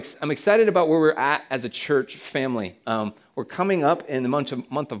I'm excited about where we're at as a church family. We're coming up in the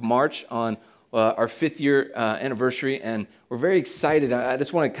month of March on our 5th year anniversary, and we're very excited. I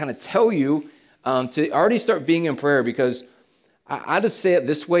just want to kind of tell you to already start being in prayer, because I just say it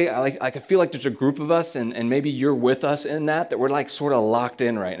this way. I feel like there's a group of us, and maybe you're with us in that we're like sort of locked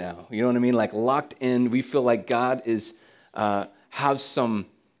in right now. You know what I mean? Like locked in. We feel like God is have some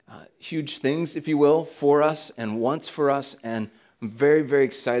huge things, if you will, for us and wants for us, and I'm very, very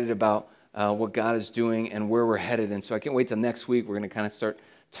excited about what God is doing and where we're headed. And so I can't wait till next week. We're going to kind of start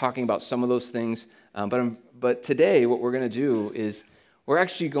talking about some of those things. But today, what we're going to do is we're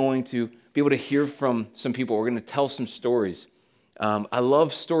actually going to be able to hear from some people. We're going to tell some stories. I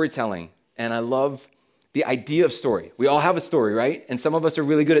love storytelling, and I love the idea of story. We all have a story, right? And some of us are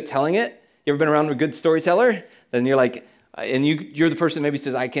really good at telling it. You ever been around a good storyteller? Then you're like, and you're the person that maybe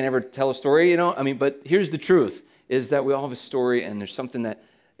says, I can't ever tell a story, you know? But here's the truth, is that we all have a story, and there's something that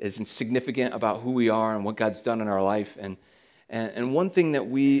is significant about who we are and what God's done in our life. And one thing that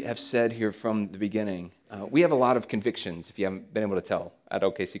we have said here from the beginning, we have a lot of convictions, if you haven't been able to tell, at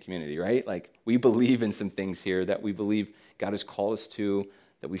OKC Community, right? Like, we believe in some things here that we believe God has called us to,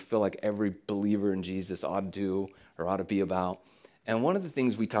 that we feel like every believer in Jesus ought to do or ought to be about. And one of the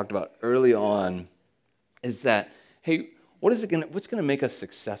things we talked about early on is that, hey, what's going to make us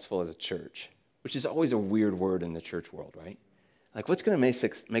successful as a church? Which is always a weird word in the church world, right? Like, what's going to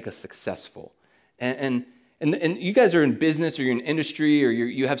make us successful? And you guys are in business, or you're in industry, or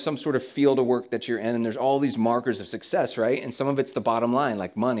you have some sort of field of work that you're in, and there's all these markers of success, right? And some of it's the bottom line,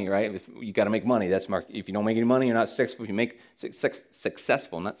 like money, right? If you got to make money, that's mark. If you don't make any money, you're not successful. If you make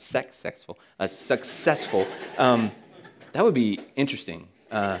successful, not successful, successful, that would be interesting.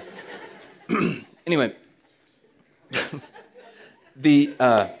 Anyway,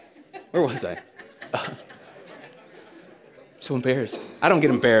 where was I? So embarrassed. I don't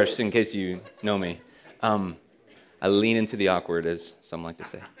get embarrassed, in case you know me. I lean into the awkward, as some like to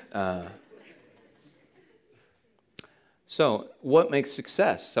say. So what makes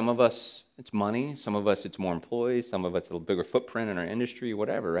success? Some of us, it's money. Some of us, it's more employees. Some of us, a little bigger footprint in our industry,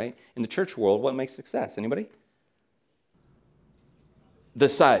 whatever, right? In the church world, what makes success? Anybody? The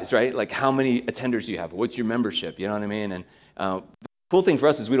size, right? Like, how many attenders do you have? What's your membership? You know what I mean? And the cool thing for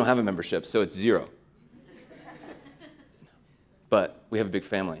us is we don't have a membership, so it's 0. But we have a big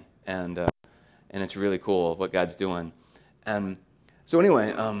family, and it's really cool what God's doing. And so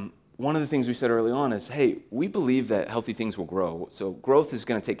anyway, one of the things we said early on is, hey, we believe that healthy things will grow. So growth is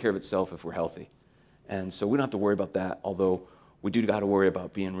going to take care of itself if we're healthy. And so we don't have to worry about that, although we do got to worry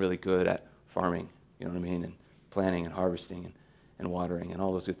about being really good at farming, you know what I mean, and planting and harvesting and watering and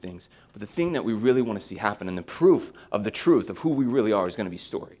all those good things. But the thing that we really want to see happen, and the proof of the truth of who we really are, is going to be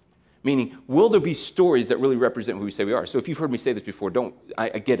story. Meaning, will there be stories that really represent who we say we are? So if you've heard me say this before, I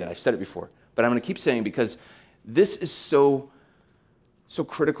get it, I've said it before, but I'm going to keep saying, because this is so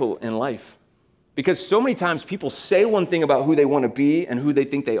critical in life. Because so many times people say one thing about who they want to be and who they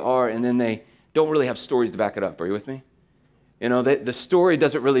think they are, and then they don't really have stories to back it up. Are you with me? You know, the story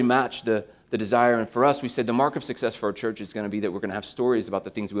doesn't really match the desire. And for us, we said the mark of success for our church is going to be that we're going to have stories about the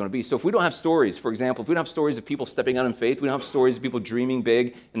things we want to be. So if we don't have stories, for example, if we don't have stories of people stepping out in faith, we don't have stories of people dreaming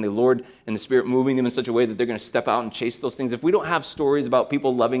big and the Lord and the Spirit moving them in such a way that they're going to step out and chase those things, if we don't have stories about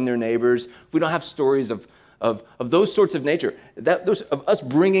people loving their neighbors, if we don't have stories of those sorts of nature, those of us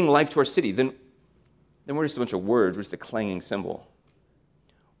bringing life to our city, then we're just a bunch of words. We're just a clanging cymbal.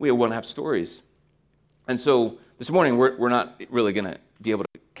 We want to have stories. And so this morning, we're not really going to be able to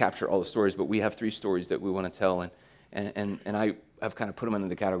capture all the stories, but we have 3 stories that we want to tell, and I have kind of put them into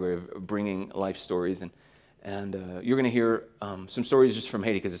the category of bringing life stories, and you're going to hear some stories just from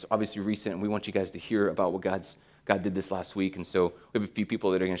Haiti, because it's obviously recent, and we want you guys to hear about what God did this last week, and so we have a few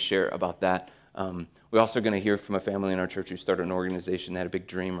people that are going to share about that. We're also going to hear from a family in our church who started an organization. They had a big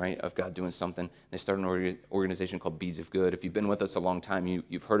dream, right, of God doing something. They started an organization called Beads of Good. If you've been with us a long time,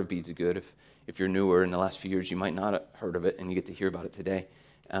 you've heard of Beads of Good. If you're newer in the last few years, you might not have heard of it, and you get to hear about it today.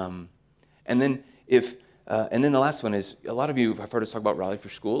 And then the last one is, a lot of you have heard us talk about Rally for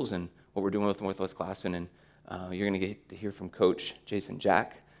Schools and what we're doing with Northwest Classen, and you're going to get to hear from Coach Jason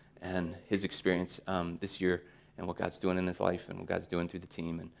Jack and his experience this year and what God's doing in his life and what God's doing through the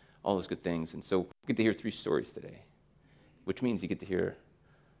team and all those good things. And so you get to hear 3 stories today, which means you get to hear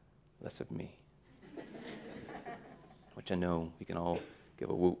less of me, which I know we can all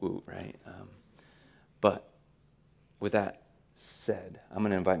give a woot-woot, right? But with that said, I'm going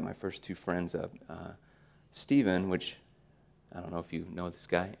to invite my first 2 friends up. Stephen, which I don't know if you know this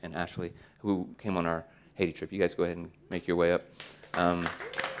guy, and Ashley, who came on our Haiti trip. You guys go ahead and make your way up.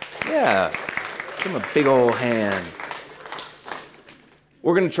 Yeah, give him a big old hand.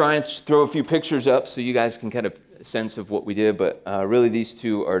 we're going to try and throw a few pictures up so you guys can get a sense of what we did, but really these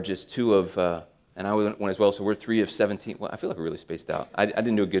two are just two of, and I went one as well, so we're 3 of 17. Well, I feel like we're really spaced out. I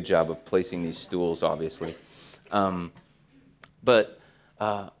didn't do a good job of placing these stools, obviously. But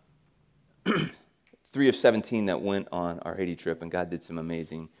 3 of 17 that went on our Haiti trip, and God did some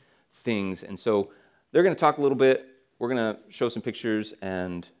amazing things. And so they're going to talk a little bit. We're going to show some pictures,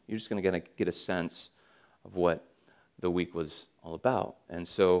 and you're just going to get a sense of what the week was all about. And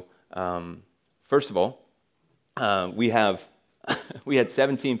so, first of all, we had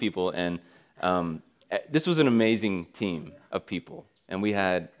 17 people, and this was an amazing team of people, and we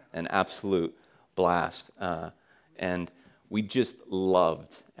had an absolute blast. And we just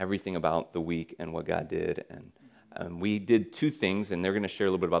loved everything about the week and what God did. And we did 2 things, and they're going to share a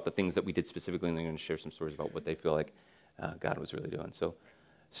little bit about the things that we did specifically, and they're going to share some stories about what they feel like God was really doing. So,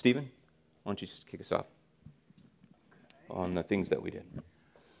 Stephen, why don't you just kick us off on the things that we did?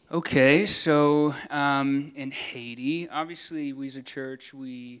 Okay, so in Haiti, obviously we as a church,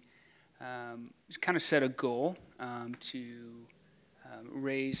 we kind of set a goal to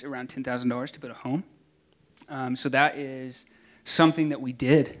raise around $10,000 to build a home. So that is something that we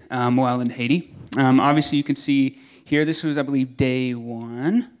did while in Haiti. Obviously you can see here, this was, I believe, day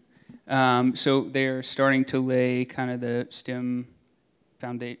 1. So they're starting to lay kind of the stem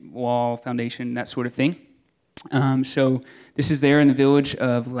foundation, that sort of thing. So this is there in the village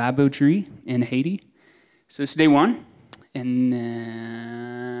of La Bauderie in Haiti. So this is day 1. And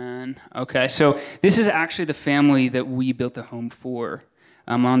then, okay, so this is actually the family that we built the home for.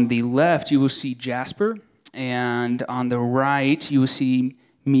 On the left, you will see Jasper. And on the right, you will see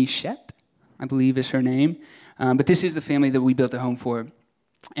Michette, I believe is her name. But this is the family that we built the home for.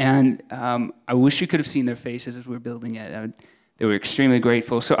 And I wish you could have seen their faces as we were building it. They were extremely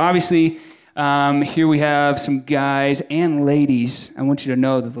grateful. So obviously, here we have some guys and ladies. I want you to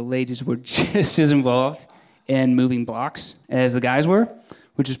know that the ladies were just as involved in moving blocks as the guys were,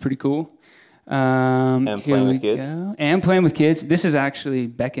 which is pretty cool. And playing with kids. And playing with kids. This is actually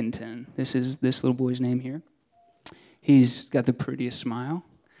Beckington. This is this little boy's name here. He's got the prettiest smile.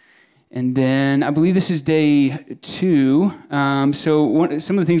 And then I believe this is day 2. So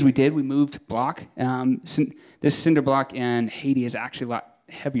some of the things we did, we moved block. This cinder block in Haiti is actually a lot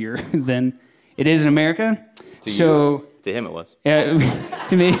heavier than it is in America. To him it was. Yeah,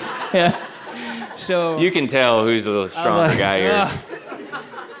 to me, yeah. So you can tell who's a little stronger guy here.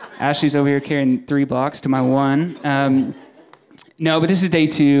 Ashley's over here carrying 3 blocks to my 1. No, but this is day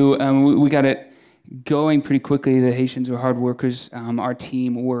 2. We got it going pretty quickly. The Haitians were hard workers. Our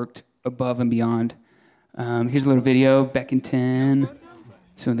team worked above and beyond. Here's a little video, Beckington,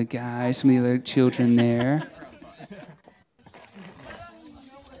 some of the guys, some of the other children there.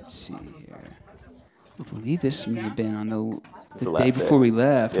 Let's see here. I believe this may have been on the day before we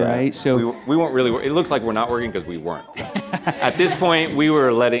left, yeah. Right? So we weren't really. It looks like we're not working because we weren't. At this point, we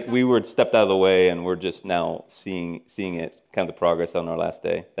were stepped out of the way, and we're just now seeing it, kind of the progress on our last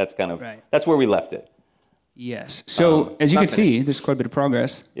day. That's kind of right. That's where we left it. Yes. So as you can see, there's quite a bit of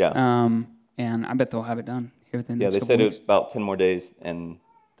progress. Yeah. And I bet they'll have it done here within the next couple weeks. Yeah, they said it's about 10 more days, and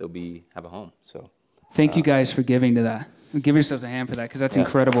they'll have a home. So. Thank you guys for giving to that. Give yourselves a hand for that, because that's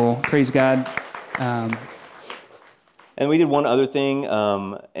incredible. Praise God. And we did one other thing,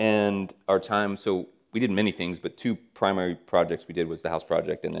 and our time. So we did many things, but 2 primary projects we did was the house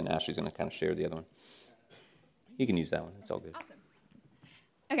project, and then Ashley's going to kind of share the other one. You can use that one. It's all good. Awesome.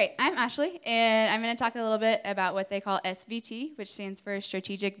 Okay, I'm Ashley, and I'm going to talk a little bit about what they call SVT, which stands for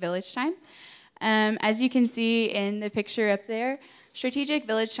Strategic Village Time. As you can see in the picture up there, Strategic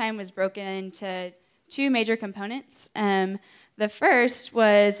Village Time was broken into 2 major components. The first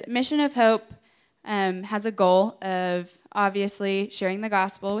was Mission of Hope has a goal of obviously sharing the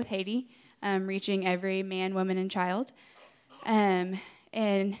gospel with Haiti, reaching every man, woman, and child. And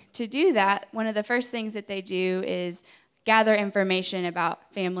to do that, one of the first things that they do is gather information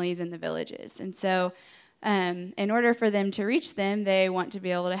about families in the villages. And so in order for them to reach them, they want to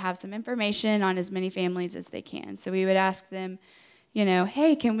be able to have some information on as many families as they can. So we would ask them,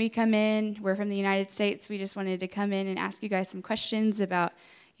 hey, can we come in? We're from the United States. We just wanted to come in and ask you guys some questions about,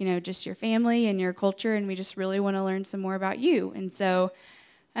 just your family and your culture, and we just really want to learn some more about you. And so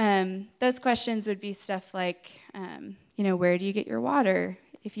those questions would be stuff like, where do you get your water?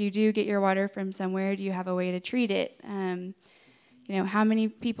 If you do get your water from somewhere, do you have a way to treat it? How many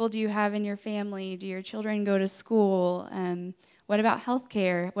people do you have in your family? Do your children go to school? What about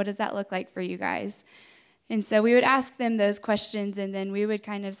healthcare? What does that look like for you guys? And so we would ask them those questions, and then we would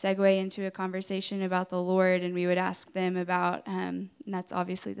kind of segue into a conversation about the Lord, and we would ask them about, and that's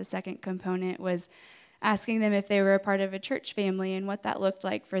obviously the second component, was asking them if they were a part of a church family and what that looked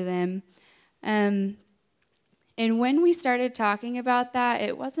like for them. And when we started talking about that,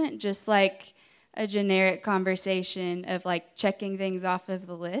 it wasn't just like a generic conversation of like checking things off of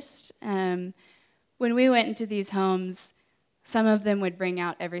the list. When we went into these homes, some of them would bring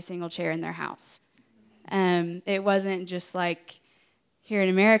out every single chair in their house. It wasn't just like here in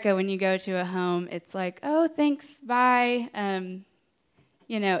America, when you go to a home, it's like, oh, thanks, bye.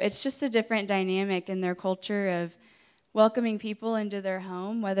 It's just a different dynamic in their culture of welcoming people into their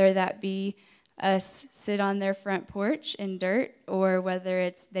home, whether that be us sit on their front porch in dirt, or whether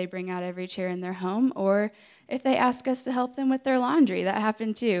it's they bring out every chair in their home, or if they ask us to help them with their laundry. That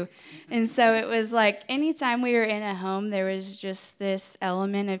happened too. And so it was like anytime we were in a home, there was just this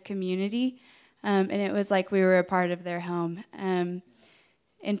element of community, and it was like we were a part of their home.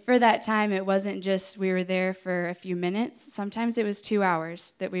 And for that time, it wasn't just we were there for a few minutes. Sometimes it was 2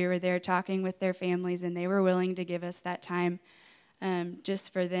 hours that we were there talking with their families, and they were willing to give us that time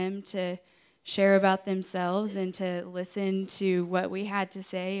just for them to share about themselves and to listen to what we had to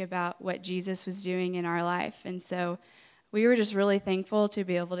say about what Jesus was doing in our life. And so we were just really thankful to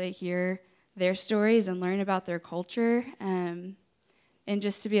be able to hear their stories and learn about their culture, and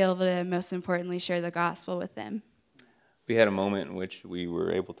just to be able to, most importantly, share the gospel with them. We had a moment in which we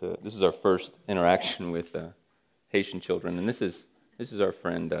were able to. This is our first interaction with Haitian children, and this is our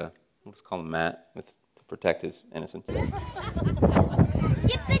friend. Let's call him Matt, to protect his innocence.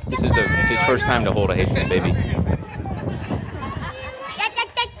 This is his first time to hold a Haitian baby.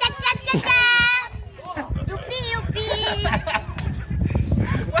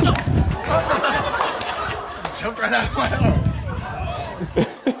 Jumped right out of my arms.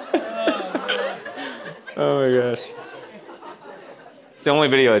 Oh my gosh. It's the only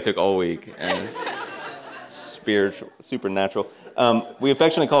video I took all week, and it's spiritual, supernatural. We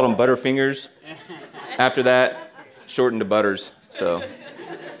affectionately called him Butterfingers. After that, shortened to Butters. So,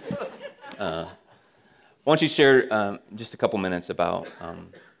 why don't you share just a couple minutes about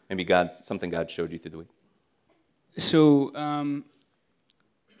maybe something God showed you through the week? So,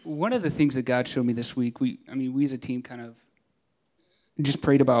 one of the things that God showed me this week, we as a team kind of just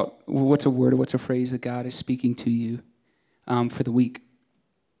prayed about what's a word or what's a phrase that God is speaking to you for the week.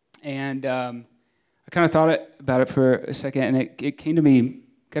 And I kind of thought about it for a second, and it came to me,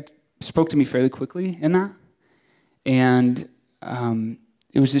 spoke to me fairly quickly in that. And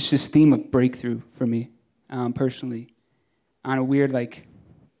it was just this theme of breakthrough for me, personally, on a weird, like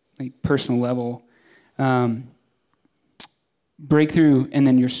personal level. Breakthrough, and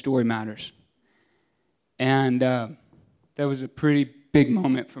then your story matters. And that was a pretty big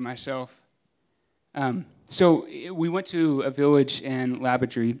moment for myself. So we went to a village in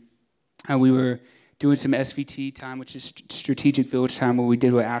Labadrie. We were doing some SVT time, which is strategic village time, where we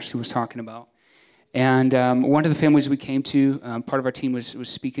did what Ashley was talking about. And one of the families we came to, part of our team was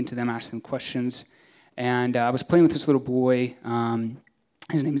speaking to them, asking them questions. And I was playing with this little boy.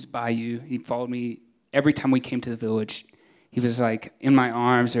 His name is Bayou. He followed me every time we came to the village. He was like in my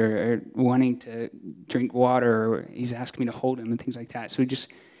arms or wanting to drink water, or he's asking me to hold him and things like that. So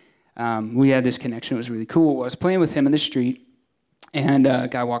we had this connection. It was really cool. I was playing with him in the street, and a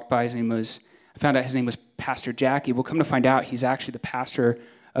guy walked by. I found out his name was Pastor Jackie. We'll come to find out he's actually the pastor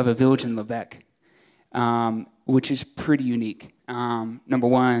of a village in Levesque, which is pretty unique. Number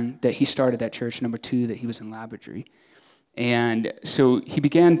one, that he started that church. Number two, that he was in Labadrie. And so he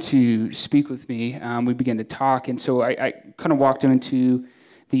began to speak with me. We began to talk, and so I kind of walked him into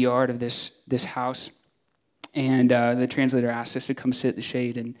the yard of this house, and the translator asked us to come sit in the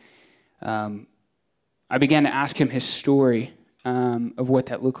shade, and I began to ask him his story of what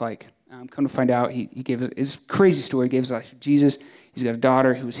that looked like. Come to find out, he gave his crazy story. He gave his life to Jesus. He's got a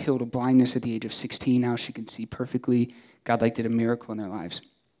daughter who was healed of blindness at the age of 16. Now she can see perfectly. God did a miracle in their lives.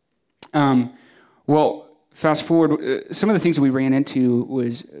 Well, fast forward, some of the things that we ran into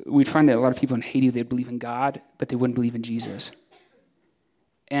was we'd find that a lot of people in Haiti, they'd believe in God, but they wouldn't believe in Jesus.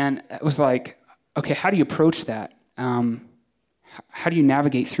 And it was like, okay, how do you approach that? How do you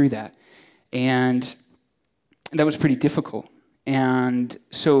navigate through that? And that was pretty difficult. And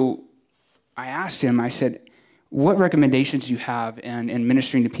so I asked him, I said, what recommendations do you have in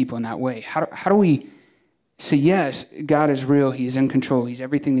ministering to people in that way? How do we say, yes, God is real, He is in control, He's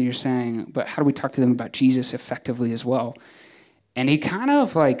everything that you're saying, but how do we talk to them about Jesus effectively as well? And he kind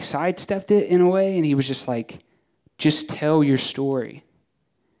of like sidestepped it in a way, and he was just like, just tell your story.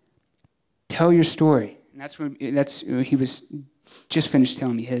 Tell your story. And he was just finished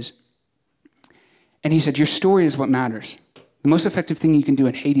telling me his. And he said, your story is what matters. The most effective thing you can do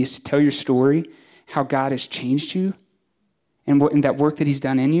in Haiti is to tell your story, how God has changed you, and that work that He's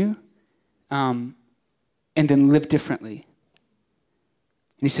done in you. and then live differently.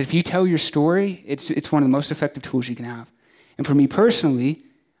 And he said, if you tell your story, it's one of the most effective tools you can have. And for me personally,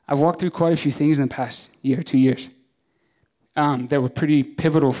 I've walked through quite a few things in the past year, 2 years, that were pretty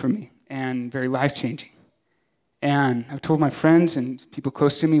pivotal for me and very life-changing. And I've told my friends and people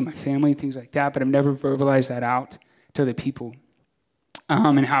close to me, my family, things like that, but I've never verbalized that out to other people,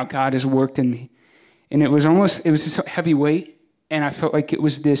 and how God has worked in me. And it was this heavy weight, and I felt like it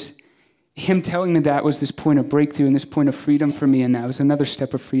was this, him telling me that was this point of breakthrough and this point of freedom for me, and that was another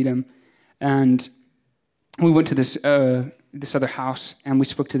step of freedom. And we went to this other house, and we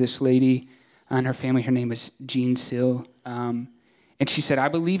spoke to this lady and her family. Her name was Jean Sill. And she said, I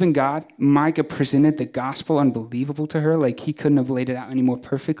believe in God. Micah presented the gospel unbelievable to her, like he couldn't have laid it out any more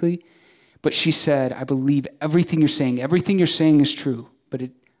perfectly. But she said, I believe everything you're saying. Everything you're saying is true, but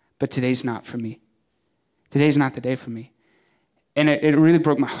today's not for me. Today's not the day for me. And it really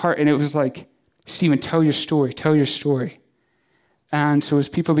broke my heart. And it was like, Stephen, tell your story, tell your story. And so as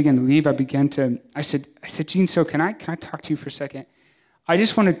people began to leave, I said, Jean, so can I talk to you for a second? I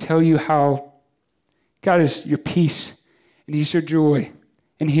just want to tell you how God is your peace, and he's your joy,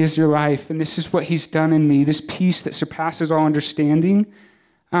 and he is your life. And this is what he's done in me, this peace that surpasses all understanding,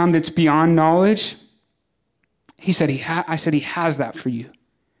 that's beyond knowledge. I said, he has that for you.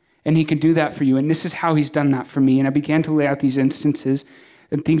 And he can do that for you. And this is how he's done that for me. And I began to lay out these instances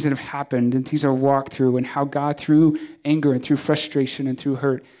and things that have happened and things I've walked through, and how God, through anger and through frustration and through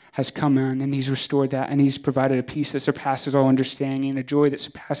hurt, has come in and he's restored that, and he's provided a peace that surpasses all understanding and a joy that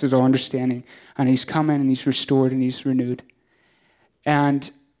surpasses all understanding. And he's come in and he's restored and he's renewed.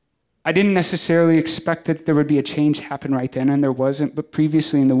 And I didn't necessarily expect that there would be a change happen right then, and there wasn't. But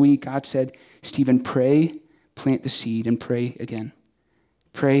previously in the week, God said, Stephen, pray, plant the seed, and pray again.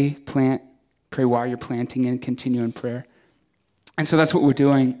 Pray, plant, pray while you're planting, and continue in prayer. And so that's what we're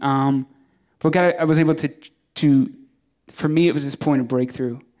doing. But God, I was able to, for me, it was this point of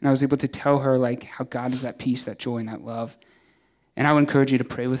breakthrough. And I was able to tell her like how God is that peace, that joy, and that love. And I would encourage you to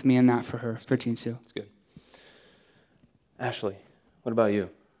pray with me in that for her, for Jean Sue. That's good. Ashley, what about you?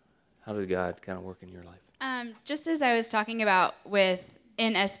 How did God kind of work in your life? Just as I was talking about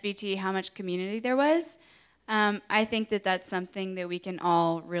in SBT, how much community there was, I think that that's something that we can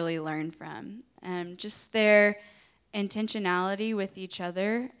all really learn from. Just their intentionality with each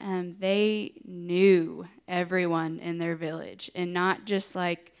other. They knew everyone in their village, and not just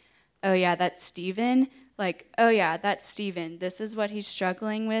like, oh yeah, that's Stephen. Like, oh yeah, that's Stephen. This is what he's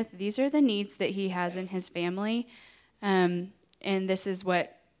struggling with. These are the needs that he has in his family. And this is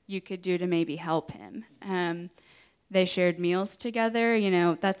what you could do to maybe help him. They shared meals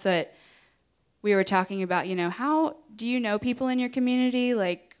together. That's what we were talking about. How do you know people in your community?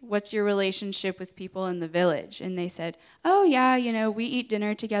 Like, what's your relationship with people in the village? And they said, oh yeah, we eat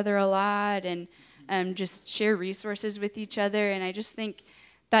dinner together a lot and just share resources with each other. And I just think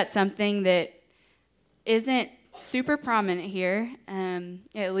that's something that isn't super prominent here,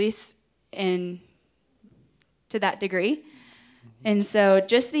 at least to that degree. And so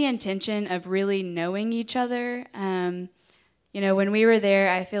just the intention of really knowing each other. When we were there,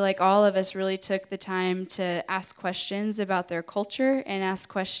 I feel like all of us really took the time to ask questions about their culture and ask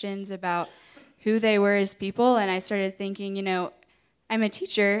questions about who they were as people. And I started thinking, I'm a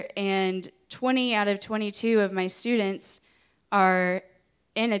teacher, and 20 out of 22 of my students are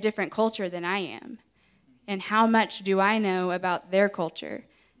in a different culture than I am. And how much do I know about their culture?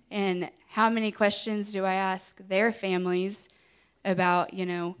 And how many questions do I ask their families about,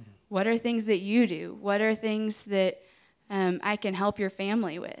 what are things that you do? What are things that I can help your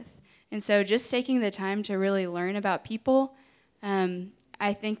family with? And so just taking the time to really learn about people,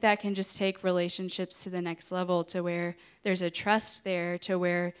 I think that can just take relationships to the next level, to where there's a trust there, to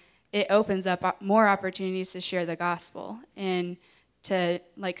where it opens up more opportunities to share the gospel and to,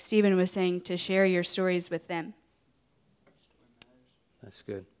 like Stephen was saying, to share your stories with them. That's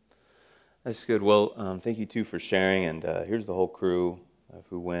good. That's good. Well, thank you, too, for sharing. And here's the whole crew of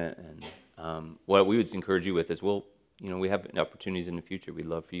who went. And what we would encourage you with is we have opportunities in the future. We'd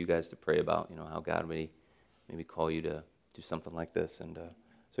love for you guys to pray about, how God may maybe call you to do something like this. And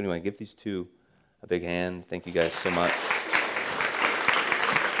so anyway, give these two a big hand. Thank you guys so much.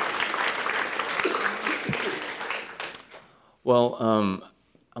 Well,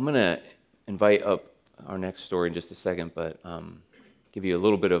 I'm going to invite up our next story in just a second, but give you a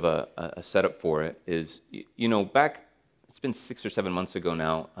little bit of a setup for it. Back, it's been 6 or 7 months ago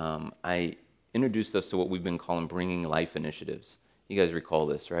now, I introduced us to what we've been calling Bringing Life initiatives. You guys recall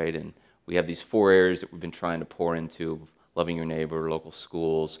this, right? And we have these 4 areas that we've been trying to pour into: loving your neighbor, local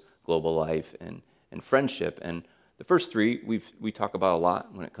schools, global life, and friendship. And the first 3 we talk about a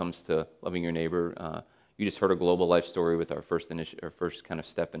lot when it comes to loving your neighbor. you just heard a global life story with our first kind of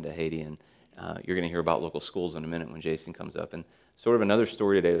step into Haiti, and you're going to hear about local schools in a minute when Jason comes up. And sort of another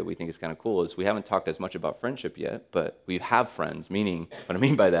story today that we think is kind of cool is we haven't talked as much about friendship yet, but we have friends, meaning what I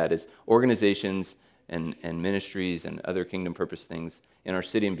mean by that is organizations and ministries and other kingdom purpose things in our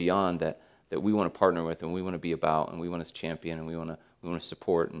city and beyond that we want to partner with and we want to be about and we want to champion and we want to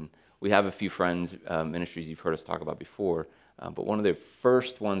support. And we have a few friends, ministries you've heard us talk about before, but one of the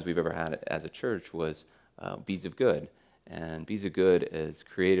first ones we've ever had as a church was Beads of Good. And Beads of Good is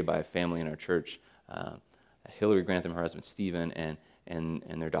created by a family in our church, Hillary Grantham, her husband Stephen,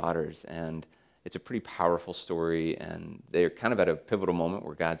 and their daughters. And it's a pretty powerful story, and they're kind of at a pivotal moment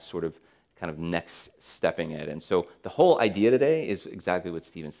where God's sort of kind of next stepping it. And so the whole idea today is exactly what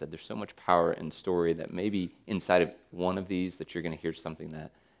Stephen said. There's so much power in story that maybe inside of one of these that you're going to hear something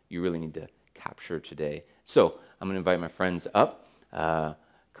that you really need to capture today. So I'm going to invite my friends up.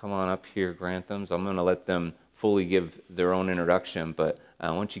 Come on up here, Granthams. I'm going to let them fully give their own introduction, but why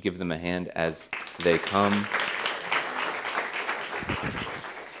don't you give them a hand as they come.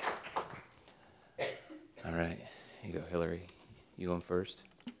 All right, here you go, Hillary. You going first?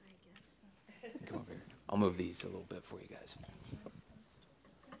 I guess so. Come over here. I'll move these a little bit for you guys.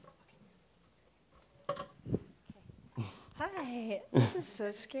 Hi, this is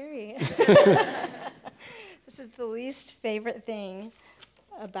so scary. This is the least favorite thing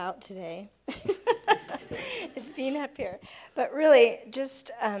about today, is being up here. But really, just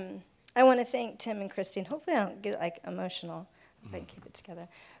I want to thank Tim and Christine. Hopefully I don't get emotional if I can keep it together.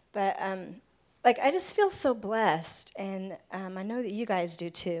 But I just feel so blessed, and I know that you guys do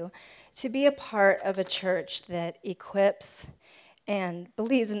too, to be a part of a church that equips and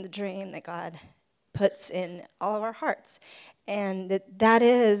believes in the dream that God puts in all of our hearts. And that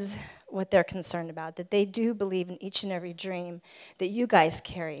is what they're concerned about, that they do believe in each and every dream that you guys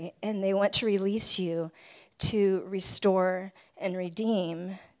carry, and they want to release you to restore and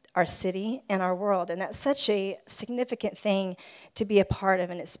redeem our city and our world. And that's such a significant thing to be a part of.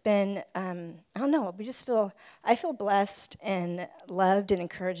 And it's been, I don't know, I feel blessed and loved and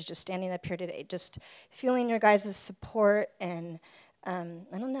encouraged just standing up here today, just feeling your guys' support. And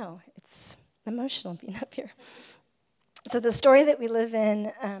I don't know, it's emotional being up here. So the story that we live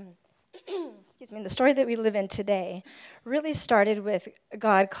in, the story that we live in today really started with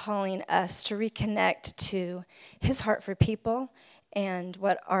God calling us to reconnect to his heart for people and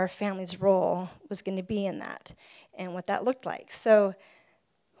what our family's role was going to be in that and what that looked like. So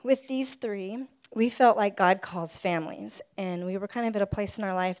with these three, we felt like God calls families, and we were kind of at a place in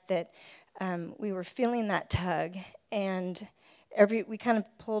our life that we were feeling that tug, and we kind of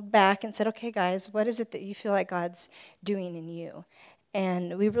pulled back and said, okay, guys, what is it that you feel like God's doing in you?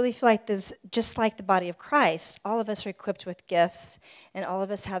 And we really feel like this, just like the body of Christ, all of us are equipped with gifts, and all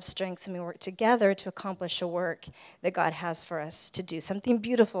of us have strengths, and we work together to accomplish a work that God has for us to do, something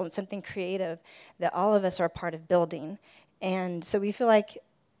beautiful and something creative that all of us are a part of building. And so we feel like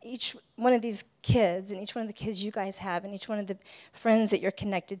each one of these kids, and each one of the kids you guys have, and each one of the friends that you're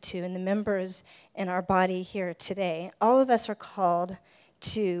connected to, and the members in our body here today, all of us are called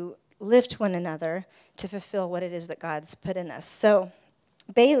to lift one another to fulfill what it is that God's put in us. So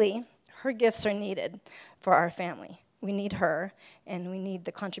Bailey, her gifts are needed for our family. We need her, and we need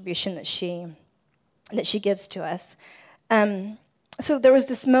the contribution that she gives to us. So there was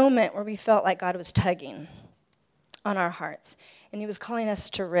this moment where we felt like God was tugging on our hearts, and he was calling us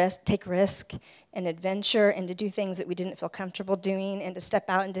to take risk and adventure, and to do things that we didn't feel comfortable doing, and to step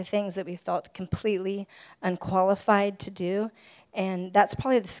out into things that we felt completely unqualified to do. And that's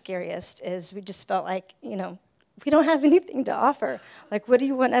probably the scariest, is we just felt like, we don't have anything to offer. Like, what do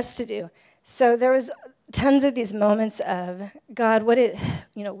you want us to do? So there was tons of these moments of, God, what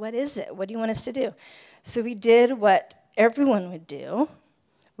is it? What do you want us to do? So we did what everyone would do.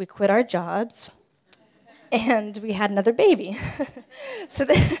 We quit our jobs, and we had another baby. So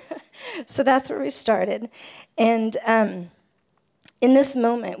that's where we started. And in this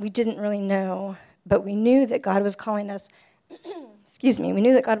moment, we didn't really know, but we knew that God was calling us, we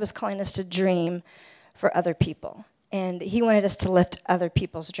knew that God was calling us to dream for other people. And he wanted us to lift other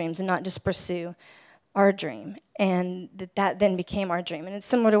people's dreams and not just pursue our dream. And that then became our dream. And it's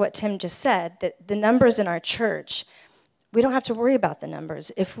similar to what Tim just said, that the numbers in our church, we don't have to worry about the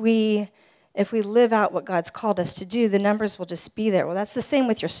numbers. If we live out what God's called us to do, the numbers will just be there. Well, that's the same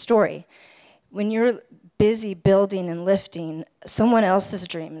with your story. When you're busy building and lifting someone else's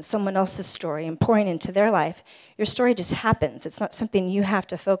dream and someone else's story and pouring into their life, your story just happens. It's not something you have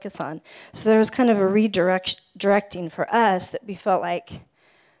to focus on. So there was kind of a redirecting for us that we felt like,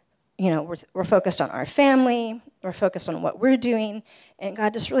 we're focused on our family, we're focused on what we're doing, and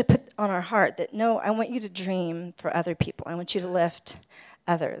God just really put on our heart that, no, I want you to dream for other people. I want you to lift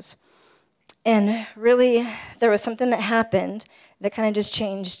others. And really, there was something that happened that kind of just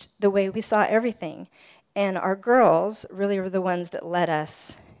changed the way we saw everything. And our girls really were the ones that led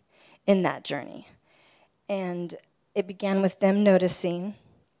us in that journey. And it began with them noticing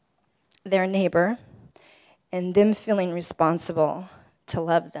their neighbor and them feeling responsible to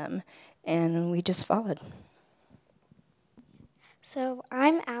love them. And we just followed. So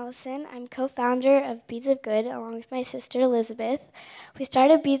I'm Allison. I'm co-founder of Beads of Good along with my sister Elizabeth. We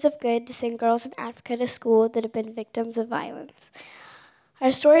started Beads of Good to send girls in Africa to school that have been victims of violence.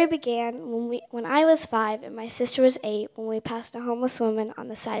 Our story began when I was 5 and my sister was 8 when we passed a homeless woman on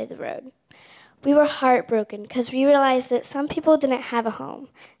the side of the road. We were heartbroken because we realized that some people didn't have a home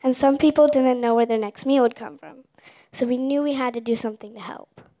and some people didn't know where their next meal would come from. So we knew we had to do something to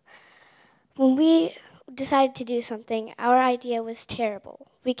help. When we decided to do something, our idea was terrible.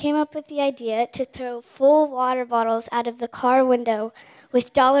 We came up with the idea to throw full water bottles out of the car window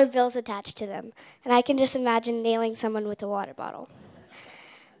with dollar bills attached to them, and I can just imagine nailing someone with a water bottle.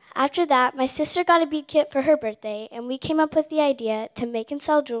 After that, my sister got a bead kit for her birthday, and we came up with the idea to make and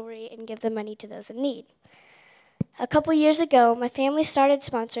sell jewelry and give the money to those in need. A couple years ago, my family started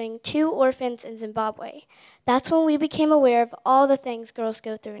sponsoring 2 orphans in Zimbabwe. That's when we became aware of all the things girls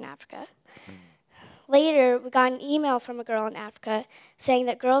go through in Africa. Later, we got an email from a girl in Africa saying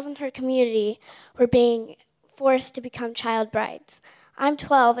that girls in her community were being forced to become child brides. I'm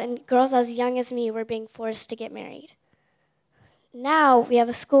 12, and girls as young as me were being forced to get married. Now, we have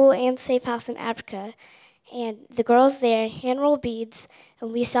a school and safe house in Africa, and the girls there hand-roll beads,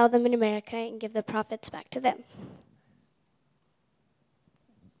 and we sell them in America and give the profits back to them.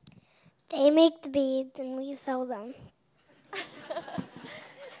 They make the beads, and we sell them.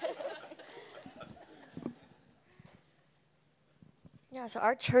 Yeah, so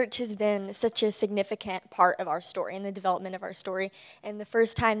our church has been such a significant part of our story and the development of our story. And the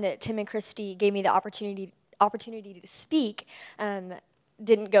first time that Tim and Christy gave me the opportunity to speak,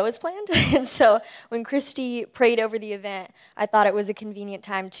 didn't go as planned. And so when Christy prayed over the event, I thought it was a convenient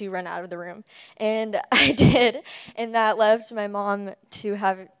time to run out of the room. And I did. And that left my mom to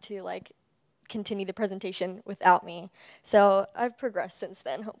have to continue the presentation without me. So I've progressed since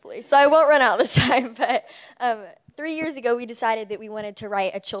then, hopefully. So I won't run out this time. But 3 years ago, we decided that we wanted to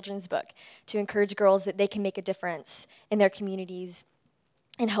write a children's book to encourage girls that they can make a difference in their communities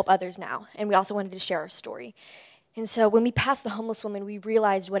and help others now. And we also wanted to share our story. And so when we passed the homeless woman, we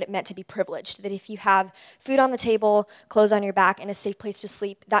realized what it meant to be privileged, that if you have food on the table, clothes on your back, and a safe place to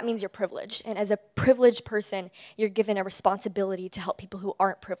sleep, that means you're privileged. And as a privileged person, you're given a responsibility to help people who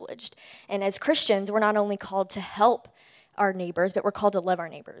aren't privileged. And as Christians, we're not only called to help our neighbors, but we're called to love our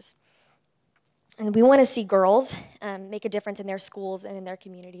neighbors. And we want to see girls make a difference in their schools and in their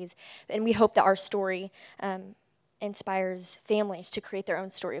communities. And we hope that our story inspires families to create their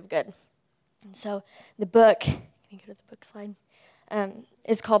own story of good. And so the book, can we go to the book slide,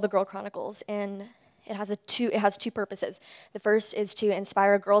 is called The Girl Chronicles. And it has two purposes. The first is to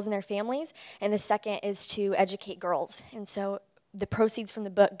inspire girls and their families, and the second is to educate girls. And so the proceeds from the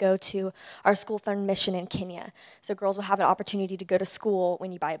book go to our school fund mission in Kenya. So girls will have an opportunity to go to school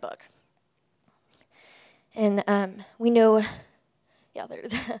when you buy a book. And we know, yeah, there it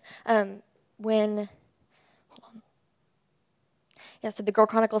is. So the Girl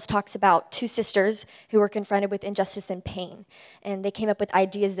Chronicles talks about 2 sisters who were confronted with injustice and pain. And they came up with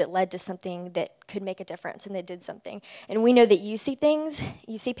ideas that led to something that could make a difference, and they did something. And we know that you see things,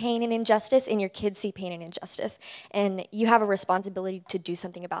 you see pain and injustice, and your kids see pain and injustice. And you have a responsibility to do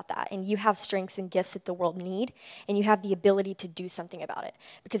something about that. And you have strengths and gifts that the world need, and you have the ability to do something about it.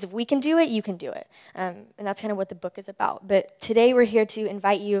 Because if we can do it, you can do it. And that's kind of what the book is about. But today we're here to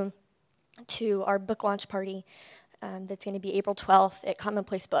invite you to our book launch party. That's going to be April 12th at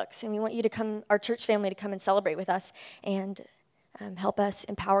Commonplace Books. And we want you to come, our church family, to come and celebrate with us and help us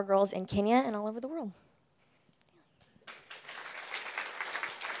empower girls in Kenya and all over the world.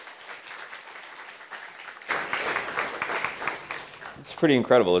 It's pretty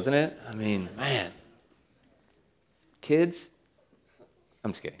incredible, isn't it? I mean, man. Kids?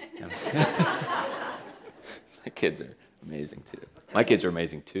 I'm just kidding. My kids are amazing, too. My kids are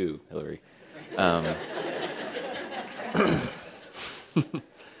amazing, too, Hillary.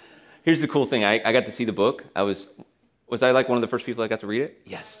 Here's the cool thing. I got to see the book. Was I like one of the first people that got to read it?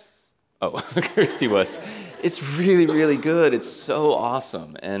 Yes. Oh, Christy was. It's really, really good. It's so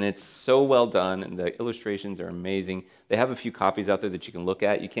awesome, and it's so well done, and the illustrations are amazing. They have a few copies out there that you can look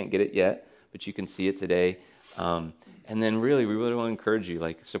at. You can't get it yet, but you can see it today. And then really, we really want to encourage you,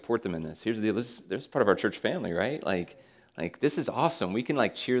 like, support them in this. Here's the deal. This is part of our church family, right? Like this is awesome. We can,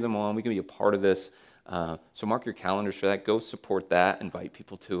 like, cheer them on. We can be a part of this. So mark your calendars for that. Go support that. Invite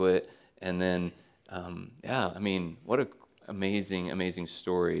people to it. And then, I mean, what an amazing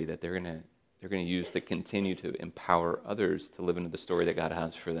story that they're gonna use to continue to empower others to live into the story that God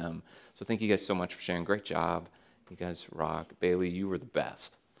has for them. So thank you guys so much for sharing. Great job. You guys rock. Bailey, you were the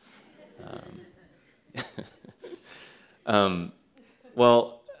best. I'm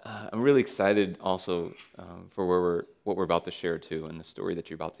really excited also for what we're about to share too, and the story that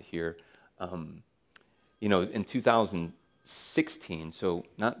you're about to hear. In 2016, so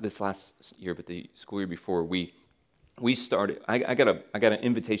not this last year, but the school year before, we started. I got an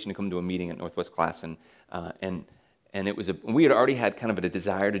invitation to come to a meeting at Northwest Class, and it was we had already had kind of a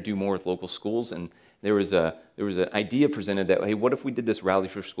desire to do more with local schools, and there was an idea presented that, hey, what if we did this Rally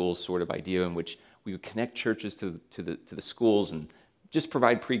for Schools sort of idea in which we would connect churches to the schools and just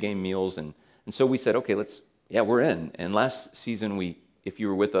provide pregame meals, and so we said, okay, we're in. And last season, if you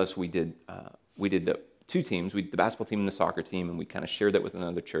were with us, we did two teams. We did the basketball team and the soccer team, and we kind of shared that with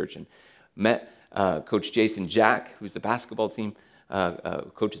another church and met Coach Jason Jack, who's the basketball team,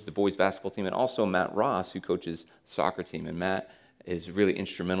 coaches the boys basketball team, and also Matt Ross, who coaches soccer team. And Matt is really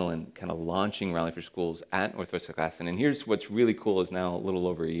instrumental in kind of launching Rally for Schools at Northwest Classen. And here's what's really cool is now a little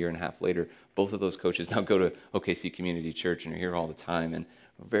over a year and a half later, both of those coaches now go to OKC Community Church and are here all the time. And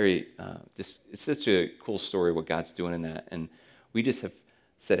it's such a cool story what God's doing in that. And we just have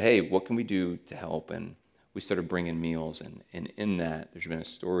said, hey, what can we do to help? And we started bringing meals. And in that, there's been a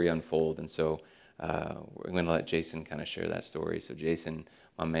story unfold. And so we're going to let Jason kind of share that story. So Jason,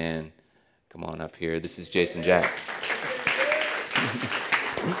 my man, come on up here. This is Jason Jack.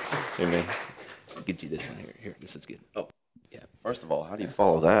 Hey, man. I'll get you this one here. Here, this is good. Oh, yeah. First of all, how do you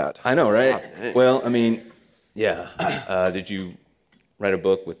follow that? I know, right? God, dang. Well, I mean, yeah. Did you write a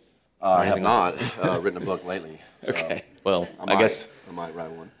book with? I have not written a book lately. So Okay. Well, I guess might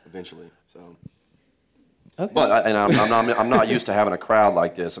write one eventually. So. Okay. But I'm not used to having a crowd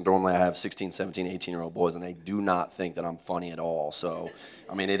like this, and normally I have 16, 17, 18-year-old boys, and they do not think that I'm funny at all. So,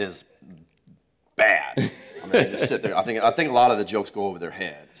 I mean, it is bad. I mean, they just sit there. I think a lot of the jokes go over their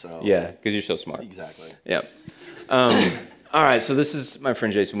head. So Yeah, because you're so smart. exactly. Yeah. All right. So this is my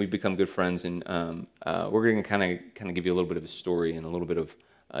friend Jason. We've become good friends, and we're going to kind of give you a little bit of a story and a little bit of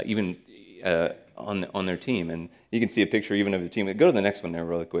on their team. And you can see a picture even of the team. Go to the next one there,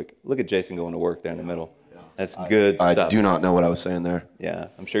 really quick. Look at Jason going to work there in the middle. That's good stuff. I do not know what I was saying there. Yeah,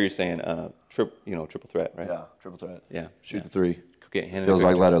 I'm sure you're saying triple threat, right? Yeah, triple threat. Yeah. Shoot the three. Okay, hand Feels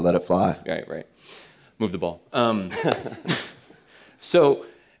like let it fly. Right. Move the ball. So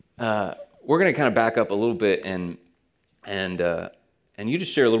we're going to kind of back up a little bit and you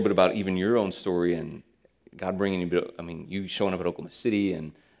just share a little bit about even your own story and God bringing you. I mean, you showing up at Oklahoma City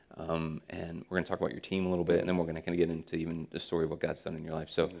and we're going to talk about your team a little bit, and then we're going to kind of get into even the story of what God's done in your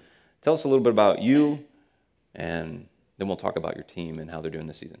life. So tell us a little bit about you, and then we'll talk about your team and how they're doing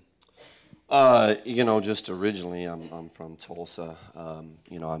this season. Just originally, I'm from Tulsa.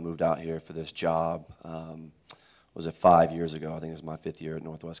 I moved out here for this job. Was it 5 years ago? I think this is my 5th year at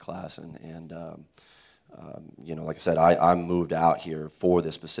Northwest Classen. And like I said, I moved out here for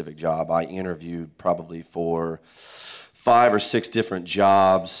this specific job. I interviewed probably for 5 or 6 different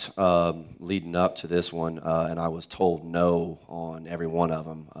jobs leading up to this one, and I was told no on every one of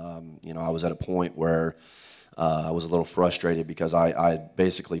them. I was at a point where I was a little frustrated because I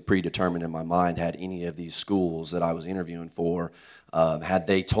basically predetermined in my mind had any of these schools that I was interviewing for, had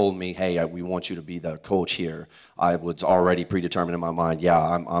they told me, hey, we want you to be the coach here, I was already predetermined in my mind, yeah,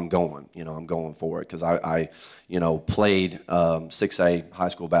 I'm going, I'm going for it. Because I played 6A high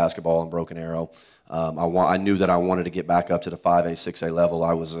school basketball in Broken Arrow. I knew that I wanted to get back up to the 5A, 6A level.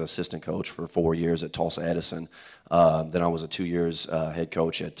 I was an assistant coach for 4 years at Tulsa Edison. Then I was a 2 years head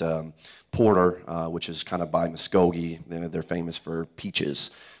coach at Porter, which is kind of by Muskogee. They're famous for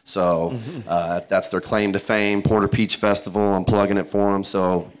peaches. So that's their claim to fame, Porter Peach Festival. I'm plugging it for them.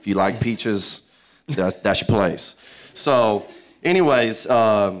 So if you like peaches, that's your place. So anyways,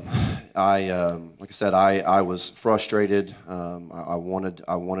 like I said, I was frustrated. I wanted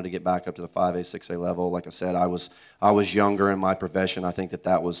to get back up to the 5A, 6A level. Like I said, I was younger in my profession. I think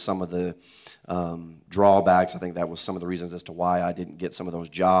that was some of the drawbacks. I think that was some of the reasons as to why I didn't get some of those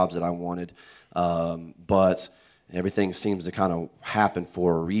jobs that I wanted. But everything seems to kind of happen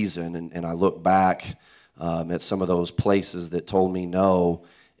for a reason. And I look back at some of those places that told me no,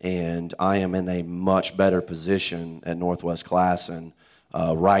 and I am in a much better position at Northwest Classen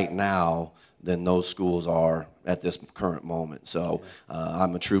right now than those schools are at this current moment. So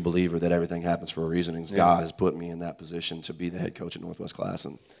I'm a true believer that everything happens for a reason, and God has put me in that position to be the head coach at Northwest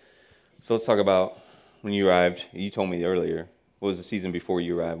Classen. So let's talk about when you arrived. You told me earlier. What was the season before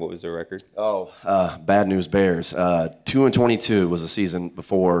you arrived? What was the record? Bad news Bears. 2-22 was the season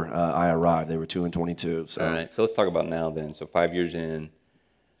before I arrived. They were 2-22. So. All right. So let's talk about now then. So 5 years in,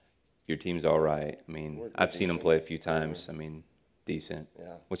 your team's all right. I mean, I've seen them play a few times. I mean, decent.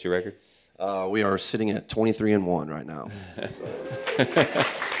 Yeah. What's your record? We are sitting at 23-1 right now.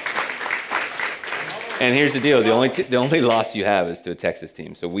 And here's the deal: the only loss you have is to a Texas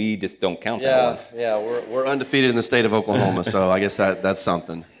team, so we just don't count that one. Yeah, we're undefeated in the state of Oklahoma, so I guess that's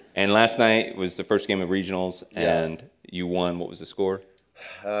something. And last night was the first game of regionals, and you won. What was the score?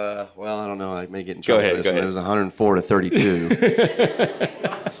 Well, I don't know. I may get in trouble for this Go one. ahead. It was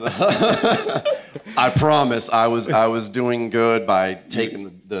 104-32. So, I promise I was doing good by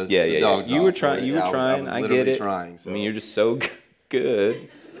taking the dogs You off. were trying. You were trying. I I was get literally it. trying. So. I mean, you're just so good.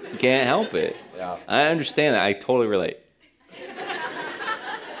 You can't help it. Yeah. I understand that. I totally relate.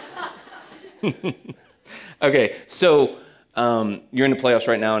 Okay, so you're in the playoffs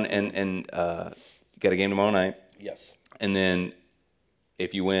right now, and you got a game tomorrow night. Yes. And then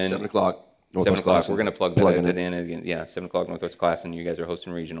if you win, 7 o'clock. 7 o'clock. We're going to plug that Plugging at it. the end again. Yeah, 7 o'clock Northwest Class, and you guys are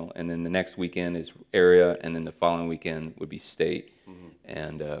hosting regional. And then the next weekend is area, and then the following weekend would be state.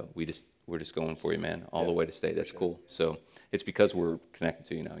 And we're just going for you, man, all the way to state. That's cool. So it's because we're connected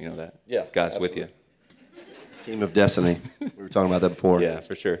to you now. You know that. Yeah, God's with you. Team of destiny. We were talking about that before. Yeah,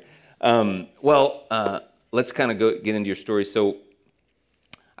 for sure. Let's kind of get into your story. So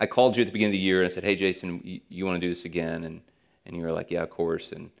I called you at the beginning of the year and I said, "Hey, Jason, you want to do this again?" And you were like, "Yeah, of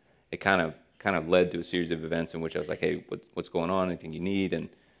course." And it kind of led to a series of events in which I was like, "Hey, what's going on? Anything you need?" And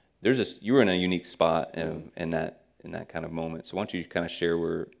you were in a unique spot in that kind of moment. So why don't you kind of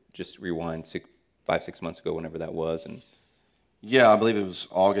share just rewind 5-6 months ago, whenever that was, and. Yeah, I believe it was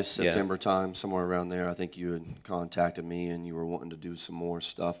August, September time, somewhere around there. I think you had contacted me and you were wanting to do some more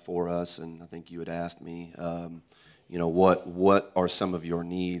stuff for us, and I think you had asked me, what are some of your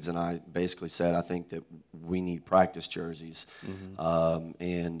needs? And I basically said, I think that we need practice jerseys.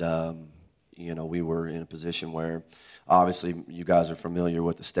 We were in a position where obviously you guys are familiar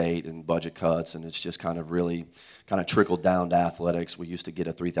with the state and budget cuts, and it's just kind of trickled down to athletics. We used to get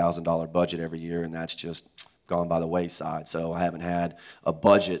a $3,000 budget every year, and that's just gone by the wayside. So I haven't had a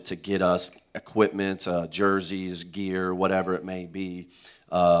budget to get us equipment, jerseys, gear, whatever it may be,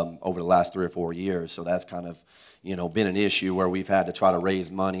 over the last 3 or 4 years. So that's kind of, been an issue where we've had to try to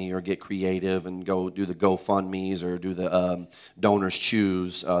raise money or get creative and go do the GoFundMes or do the donors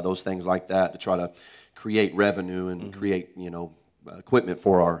choose, those things like that to try to create revenue and create, equipment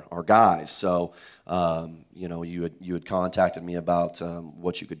for our guys. So, you had contacted me about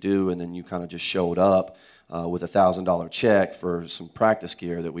what you could do, and then you kind of just showed up with a $1,000 check for some practice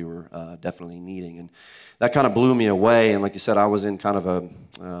gear that we were definitely needing, and that kind of blew me away. And like you said, I was in kind of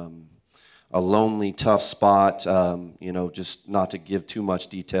a lonely, tough spot. Just not to give too much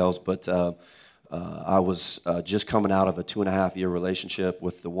details, but I was just coming out of a 2.5-year relationship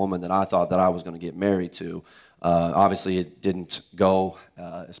with the woman that I thought that I was going to get married to. Obviously, it didn't go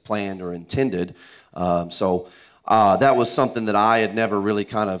as planned or intended. So that was something that I had never really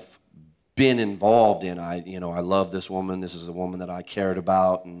kind of been involved in. I love this woman. This is a woman that I cared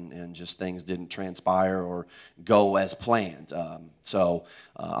about, and just things didn't transpire or go as planned. So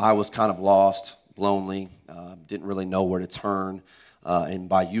I was kind of lost, lonely, didn't really know where to turn. And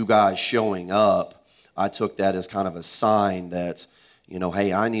by you guys showing up, I took that as kind of a sign that,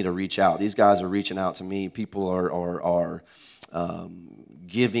 hey, I need to reach out. These guys are reaching out to me. People are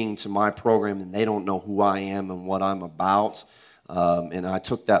giving to my program, and they don't know who I am and what I'm about. And I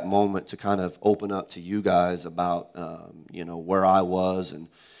took that moment to kind of open up to you guys about, where I was and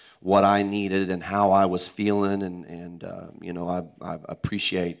what I needed and how I was feeling. And I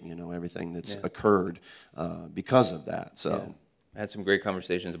appreciate, everything that's occurred because of that. So. Yeah. I had some great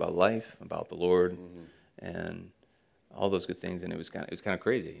conversations about life, about the Lord, and all those good things, and it was kind of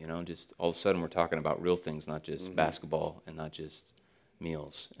crazy, just all of a sudden we're talking about real things, not just basketball and not just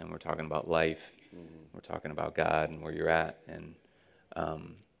meals, and we're talking about life, we're talking about God and where you're at, and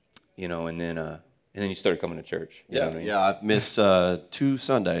and then you started coming to church. You know what I mean? Yeah, I've missed 2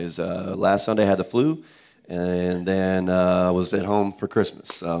 Sundays. Last Sunday I had the flu, and then I was at home for Christmas,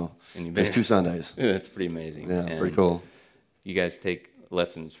 so missed 2 Sundays. Yeah, that's pretty amazing. Yeah, and pretty cool. You guys take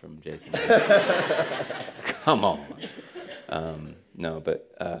lessons from Jason. Come on.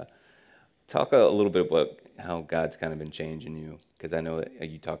 Talk a little bit about how God's kind of been changing you, because I know that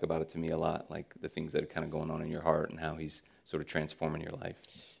you talk about it to me a lot, like the things that are kind of going on in your heart and how he's sort of transforming your life.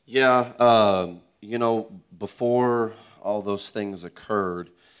 Yeah, before all those things occurred,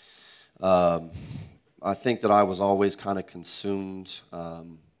 um, I think that I was always kind of consumed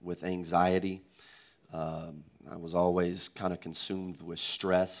with anxiety. I was always kind of consumed with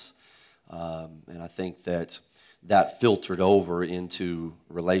stress. And I think that filtered over into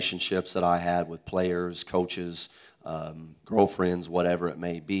relationships that I had with players, coaches, girlfriends, whatever it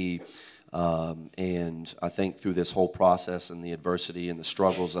may be. And I think through this whole process and the adversity and the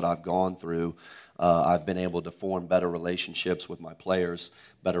struggles that I've gone through, I've been able to form better relationships with my players,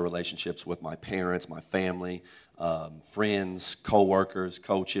 better relationships with my parents, my family, friends, coworkers,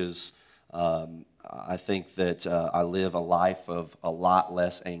 coaches. I think that I live a life of a lot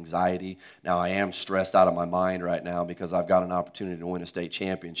less anxiety. Now, I am stressed out of my mind right now because I've got an opportunity to win a state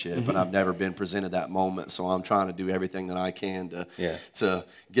championship, and I've never been presented that moment, so I'm trying to do everything that I can to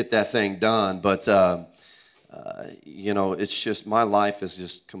get that thing done. But, it's just my life is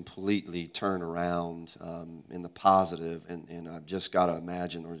just completely turned around in the positive, and I've just got to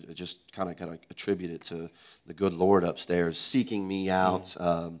imagine or just kind of got to attribute it to the good Lord upstairs seeking me out.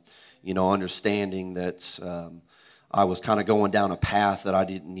 Understanding that I was kind of going down a path that I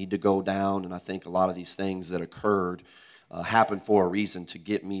didn't need to go down, and I think a lot of these things that occurred happened for a reason to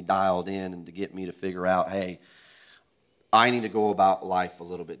get me dialed in and to get me to figure out, hey, I need to go about life a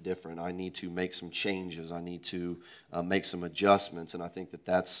little bit different. I need to make some changes. I need to make some adjustments, and I think that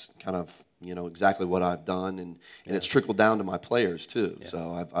that's kind of exactly what I've done, and it's trickled down to my players too. Yeah.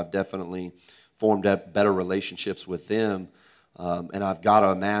 So I've definitely formed better relationships with them. And I've got to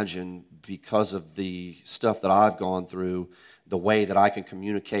imagine, because of the stuff that I've gone through, the way that I can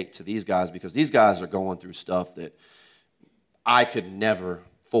communicate to these guys, because these guys are going through stuff that I could never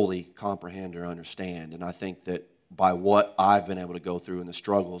fully comprehend or understand. And I think that by what I've been able to go through and the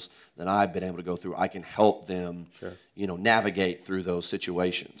struggles that I've been able to go through, I can help them, navigate through those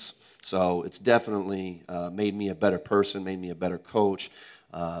situations. So it's definitely made me a better person, made me a better coach,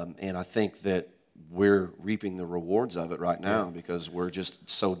 and I think that we're reaping the rewards of it right now because we're just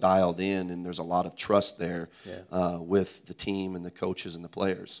so dialed in, and there's a lot of trust there with the team and the coaches and the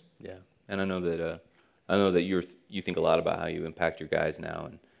players. Yeah, and I know that you think a lot about how you impact your guys now,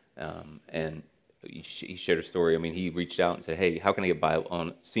 and he shared a story. I mean, he reached out and said, "Hey, how can I get Bible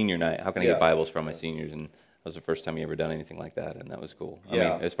on senior night? How can I get Bibles from my seniors?" And that was the first time he ever done anything like that, and that was cool. I mean,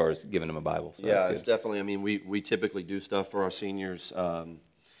 as far as giving them a Bible. So it's definitely. I mean, we typically do stuff for our seniors.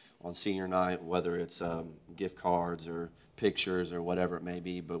 On senior night, whether it's gift cards or pictures or whatever it may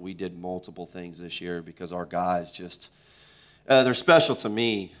be, but we did multiple things this year because our guys just, they're special to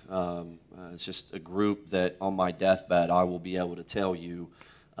me. It's just a group that on my deathbed I will be able to tell you,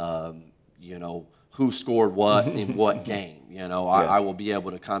 who scored what in what game. I will be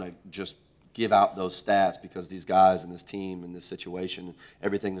able to kind of just give out those stats because these guys and this team and this situation,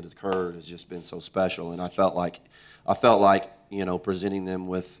 everything that has occurred has just been so special. And I felt like, presenting them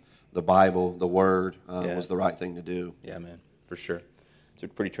with the Bible, the Word, was the right thing to do. Yeah, man, for sure. It's a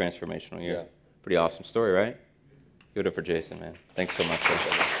pretty transformational year. Yeah. Pretty awesome story, right? Give it up for Jason, man. Thanks so much.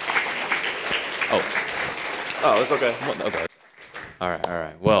 Oh, it's okay. Okay. All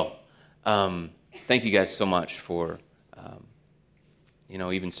right. Well, thank you guys so much for,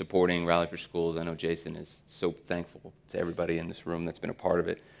 even supporting Rally for Schools. I know Jason is so thankful to everybody in this room that's been a part of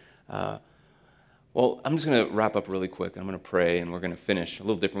it. Well, I'm just going to wrap up really quick. I'm going to pray, and we're going to finish a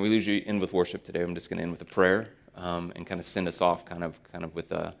little different. We usually end with worship today. I'm just going to end with a prayer and kind of send us off kind of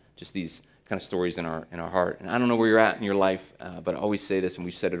with just these kind of stories in our heart. And I don't know where you're at in your life, but I always say this, and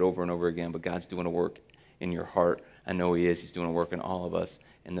we've said it over and over again, but God's doing a work in your heart. I know He is. He's doing a work in all of us.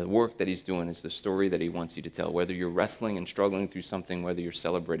 And the work that He's doing is the story that He wants you to tell. Whether you're wrestling and struggling through something, whether you're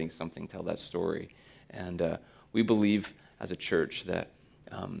celebrating something, tell that story. And we believe as a church that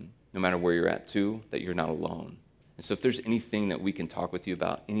no matter where you're at, too, that you're not alone. And so if there's anything that we can talk with you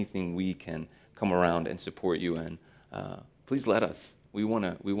about, anything we can come around and support you in, please let us. We want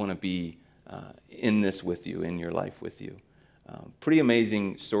to be in this with you, in your life with you. Pretty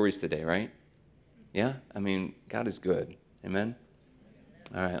amazing stories today, right? Yeah? I mean, God is good. Amen?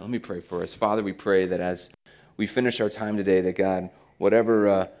 All right, let me pray for us. Father, we pray that as we finish our time today, that God,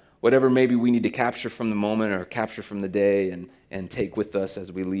 whatever maybe we need to capture from the moment or capture from the day and take with us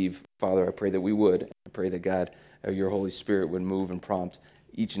as we leave, Father, I pray that we would. I pray that God, your Holy Spirit would move and prompt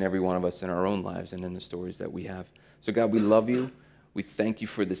each and every one of us in our own lives and in the stories that we have. So God, we love you. We thank you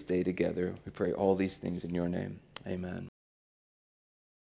for this day together. We pray all these things in your name. Amen.